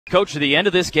Coach, at the end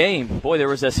of this game, boy, there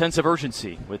was a sense of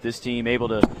urgency with this team able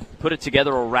to put it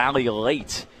together a rally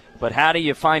late. But how do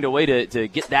you find a way to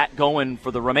get that going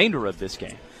for the remainder of this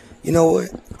game? You know what?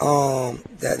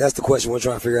 That's the question we're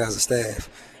trying to figure out as a staff.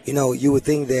 You know, you would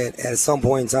think that at some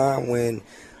point in time when,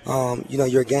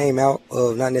 you're a game out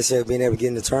of not necessarily being able to get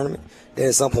in the tournament, that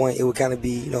at some point it would kind of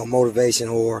be, motivation,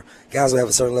 or guys would have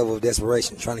a certain level of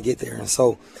desperation trying to get there. And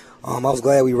so I was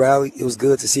glad we rallied. It was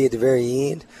good to see at the very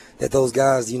end that those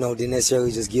guys, didn't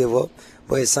necessarily just give up.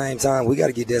 But at the same time, we got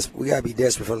to get desperate. We got to be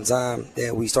desperate from the time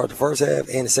that we start the first half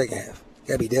and the second half.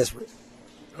 Got to be desperate.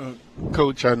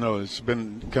 Coach, I know it's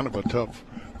been kind of a tough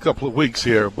couple of weeks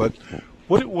here, but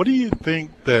what do you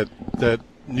think that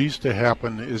needs to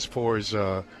happen as far as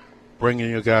bringing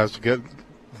your guys together,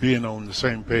 being on the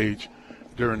same page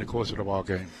during the course of the ball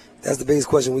game? That's the biggest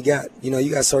question we got.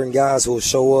 You got certain guys who will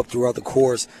show up throughout the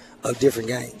course of different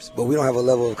games, but we don't have a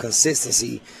level of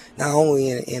consistency, not only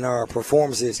in our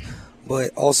performances,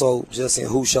 but also just in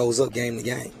who shows up game to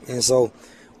game. And so,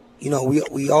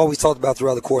 we always talked about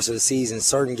throughout the course of the season,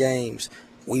 certain games,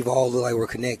 we've all looked like we're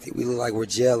connected. We look like we're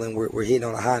gelling, we're hitting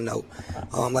on a high note,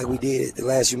 like we did at the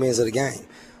last few minutes of the game.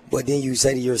 But then you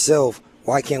say to yourself,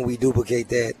 why can't we duplicate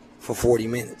that for 40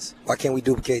 minutes? Why can't we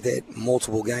duplicate that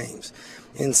multiple games?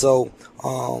 And so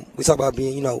we talk about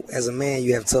being, as a man,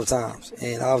 you have tough times.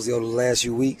 And obviously over the last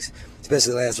few weeks,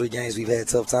 especially the last 3 games, we've had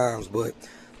tough times. But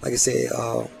like I said,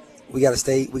 we got to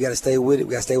stay with it.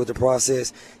 We got to stay with the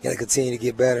process. Got to continue to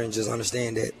get better and just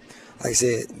understand that, like I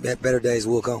said, better days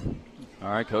will come. All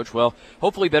right, Coach. Well,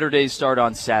 hopefully better days start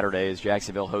on Saturday as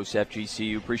Jacksonville hosts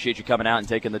FGCU. Appreciate you coming out and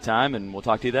taking the time, and we'll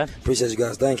talk to you then. Appreciate you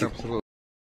guys. Thank you. Absolutely.